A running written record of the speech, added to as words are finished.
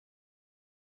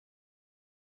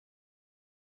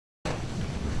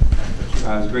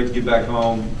was great to get back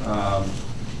home. A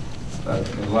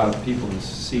lot of people in the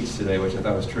seats today, which I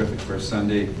thought was terrific for a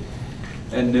Sunday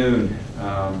at noon.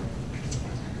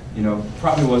 You know,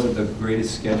 probably wasn't the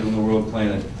greatest schedule in the world,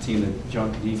 playing a team that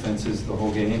junked defenses the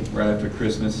whole game right after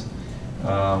Christmas.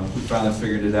 We finally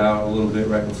figured it out a little bit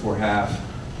right before half,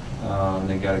 and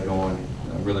then got it going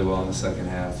really well in the second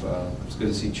half. It was good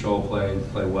to see Chol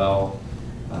play well.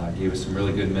 Gave us some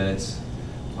really good minutes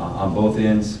on both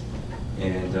ends,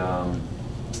 and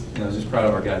you know, just proud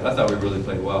of our guys. I thought we really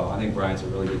played well. I think Bryant's a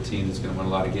really good team that's going to win a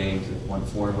lot of games. They've won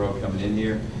 4 in a row coming in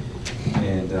here,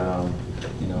 and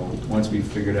you know, once we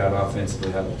figured out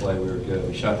offensively how to play, we were good.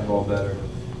 We shot the ball better,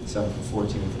 7 for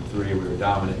 14 from 3. We were a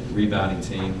dominant rebounding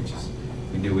team, which is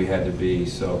we knew we had to be.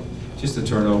 So just the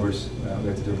turnovers we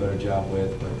have to do a better job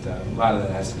with, but a lot of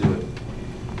that has to do with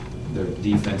their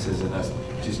defenses and us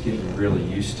just getting really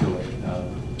used to it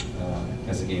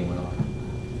as the game went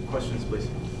on. Questions, please.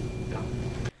 Yeah.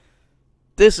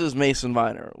 This is Mason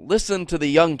Viner. Listen to the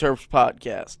Young Terps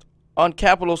podcast on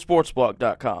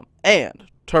CapitalSportsBlog.com and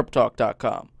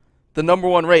TerpTalk.com, the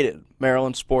 #1 rated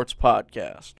Maryland sports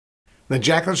podcast. The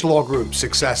Jackledge Law Group's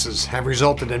successes have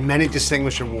resulted in many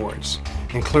distinguished awards,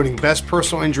 including Best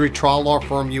Personal Injury Trial Law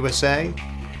Firm USA,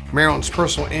 Maryland's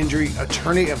Personal Injury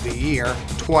Attorney of the Year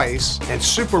twice, and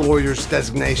Super Lawyers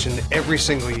designation every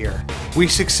single year. We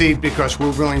succeed because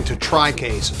we're willing to try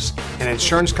cases, and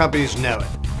insurance companies know it.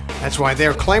 That's why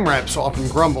their claim reps often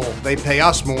grumble they pay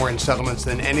us more in settlements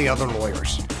than any other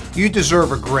lawyers. You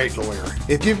deserve a great lawyer.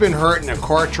 If you've been hurt in a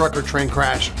car, truck, or train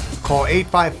crash, call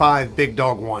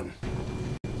 855-BIG-DOG-1.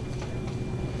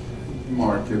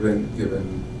 Mark, given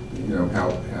you know how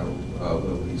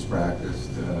little he's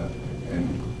practiced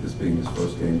and this being his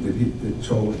first game, did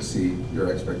Chol exceed your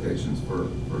expectations for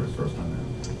his first time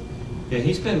out? Yeah,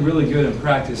 he's been really good in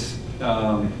practice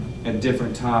at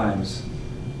different times,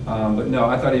 but no,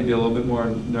 I thought he'd be a little bit more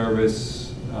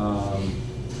nervous, a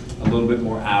little bit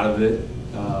more out of it,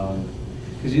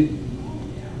 because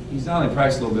he's not only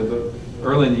practiced a little bit, but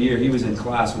early in the year he was in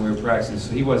class when we were practicing,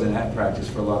 so he wasn't at practice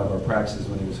for a lot of our practices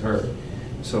when he was hurt.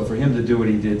 So for him to do what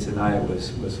he did tonight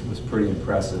was pretty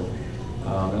impressive.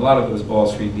 A lot of it was ball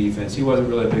screen defense. He wasn't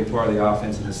really a big part of the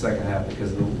offense in the second half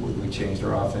because we changed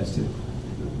our offense to,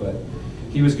 but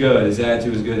he was good. His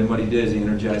attitude was good, and what he did is he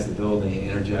energized the building, he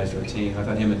energized our team. I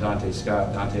thought him and Dante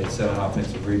had 7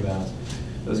 offensive rebounds.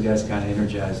 Those guys kind of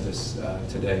energized us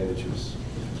today, which was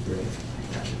great.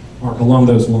 Mark, along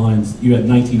those lines, you had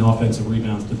 19 offensive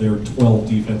rebounds to their 12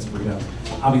 defensive rebounds.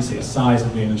 Obviously a size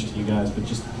advantage to you guys, but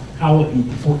just how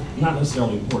important, not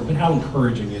necessarily important, but how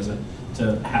encouraging is it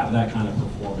to have that kind of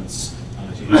performance?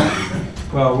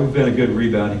 Well, we've been a good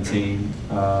rebounding team.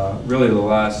 Really the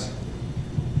last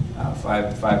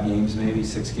five games, maybe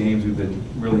 6 games, we've been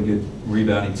a really good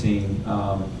rebounding team.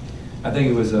 I think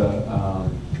it was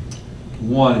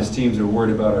one is teams are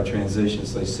worried about our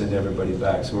transitions, so they send everybody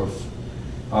back. So we're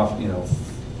off, you know,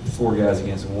 4 guys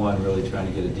against 1, really trying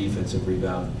to get a defensive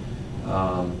rebound.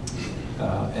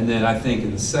 And then I think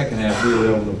in the second half we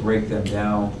were able to break them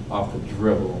down off the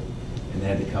dribble, and they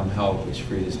had to come help, which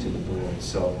freed us to the board.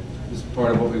 So this is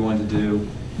part of what we wanted to do.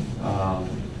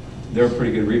 They're a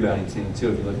pretty good rebounding team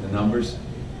too, if you look at the numbers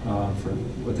for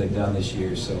what they've done this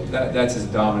year. So that's as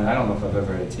dominant. I don't know if I've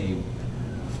ever had a team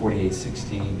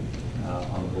 48-16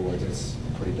 on the boards. It's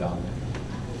pretty dominant.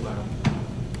 Wow.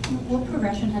 What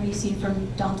progression have you seen from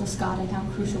Donta Scott, and how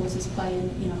crucial was his play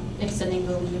in, you know, extending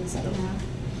the lead in the second half?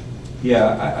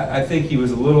 Yeah, I think he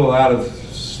was a little out of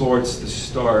sorts to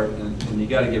start, and you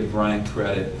got to give Bryant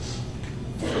credit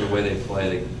for the way they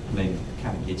play. They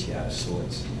kind of get you out of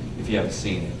sorts if you haven't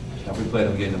seen it. Now, if we played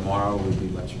them again tomorrow, we'd be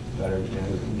much better. You know,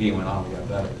 the game went on, we got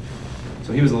better.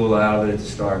 So he was a little out of it at the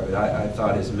start, but I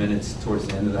thought his minutes towards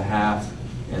the end of the half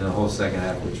and the whole second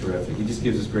half were terrific. He just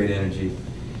gives us great energy.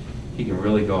 He can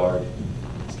really guard.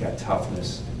 He's got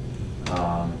toughness,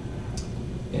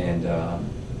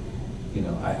 you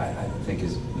know, I think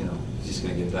he's just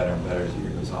going to get better and better as the year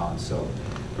goes on. So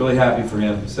really happy for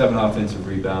him. 7 offensive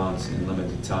rebounds in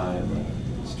limited time.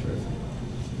 It's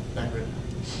terrific.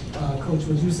 Coach,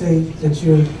 would you say that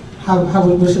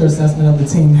what's your assessment of the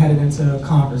team headed into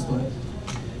conference play?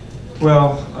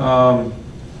 Well,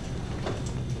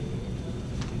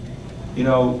 you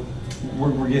know,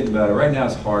 we're getting better. Right now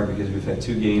it's hard because we've had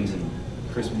 2 games and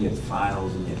Christmas, you had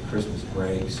finals and you had Christmas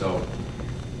break. So,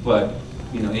 but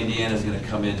you know, Indiana's going to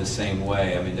come in the same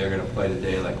way. I mean, they're going to play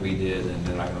today like we did, and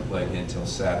they're not going to play again until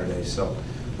Saturday. So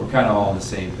we're kind of all on the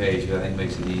same page, which I think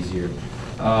makes it easier.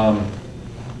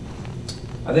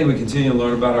 I think we continue to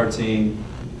learn about our team.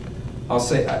 I'll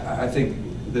say I think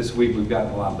this week we've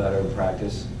gotten a lot better in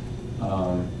practice.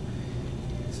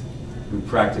 we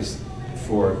practiced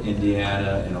for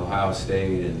Indiana and Ohio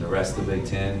State and the rest of the Big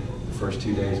Ten. The first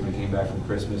 2 days when we came back from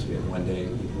Christmas, we had 1 day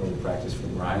we could really practice for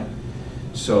Bryant.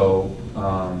 So,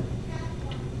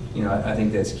 you know, I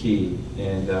think that's key.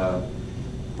 And I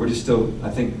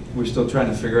think we're still trying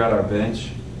to figure out our bench,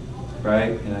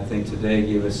 right? And I think today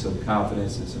gave us some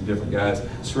confidence and some different guys.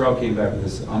 Sorrell came back with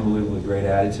this unbelievably great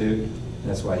attitude.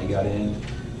 That's why he got in.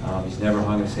 He's never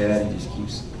hung his head. He just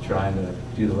keeps trying to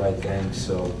do the right thing.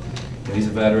 So, you know, he's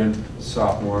a veteran,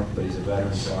 sophomore, but he's a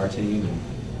veteran to our team, and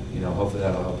you know, hopefully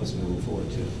that'll help us move forward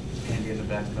too. Andy in the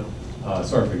back middle.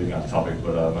 Sorry for getting off topic,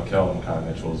 but Mikel and Kai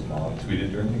Mitchell's mom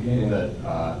tweeted during the game that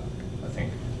I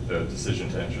think the decision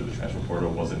to enter the transfer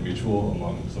portal wasn't mutual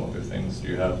among some other things. Do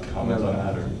you have comments on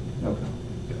that? Or? No.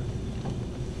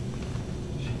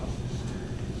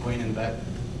 Wayne in the back.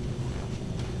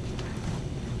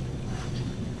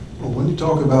 Well, when you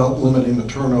talk about limiting the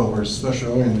turnovers,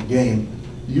 especially in the game,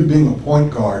 you being a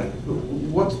point guard,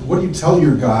 what do you tell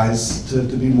your guys to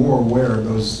be more aware of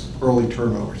those early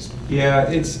turnovers? Yeah,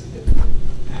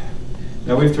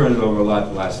 now we've turned it over a lot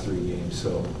the last 3 games,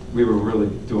 so we were really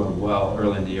doing well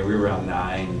early in the year. We were around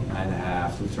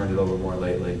 9.5. We've turned it over more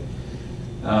lately.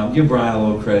 Give Bryant a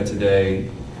little credit today,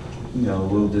 you know, a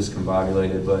little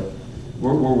discombobulated, but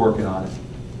we're working on it.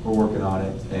 We're working on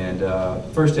it. And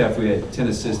first half we had 10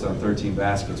 assists on 13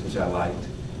 baskets, which I liked.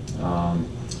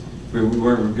 We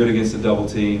weren't good against the double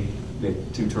team. We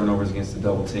had 2 turnovers against the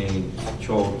double team.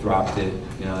 Chol dropped it.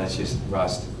 You know, that's just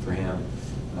rust for him.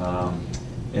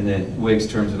 And then Wiggs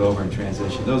turns it over in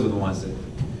transition. Those are the ones that,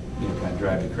 you know, kind of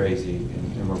drive me crazy,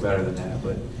 and we're better than that.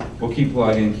 But we'll keep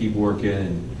plugging, keep working,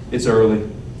 and it's early.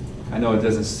 I know it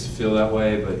doesn't feel that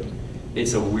way, but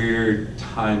it's a weird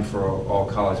time for all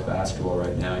college basketball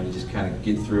right now, and you just kind of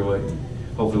get through it, and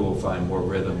hopefully we'll find more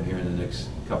rhythm here in the next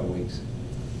couple weeks.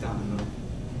 Down the middle.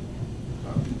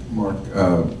 Mark,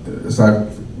 aside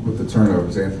with the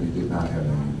turnovers, Anthony did not have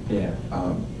any. Yeah.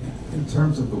 In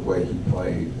terms of the way he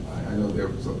played, I know there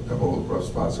was a couple of rough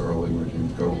spots early where he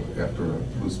would go after a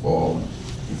loose ball and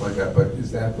things like that, but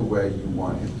is that the way you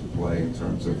want him to play in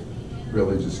terms of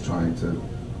really just trying to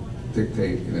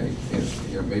dictate in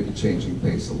you know, maybe changing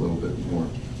pace a little bit more?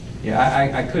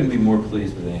 Yeah, I couldn't be more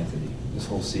pleased with Anthony. This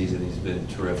whole season he's been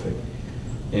terrific.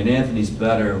 And Anthony's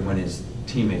better when his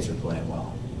teammates are playing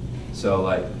well. So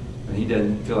like when he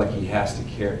doesn't feel like he has to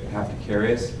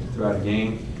carry us throughout a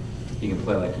game, he can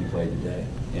play like he played today.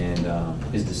 And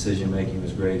his decision making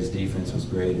was great, his defense was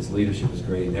great, his leadership was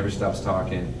great. He never stops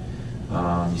talking.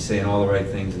 He's saying all the right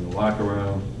things in the locker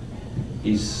room. I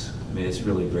mean, it's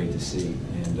really great to see,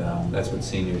 and that's what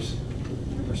seniors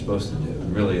are supposed to do.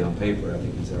 And really, on paper, I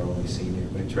think he's our only senior,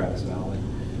 like Travis Valley.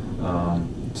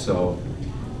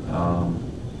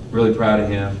 Really proud of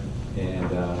him, and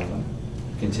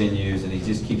continues, and he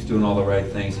just keeps doing all the right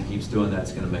things. He keeps doing that.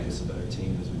 It's going to make us a better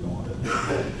team as we go on.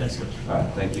 That's good. All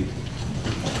right, thank you.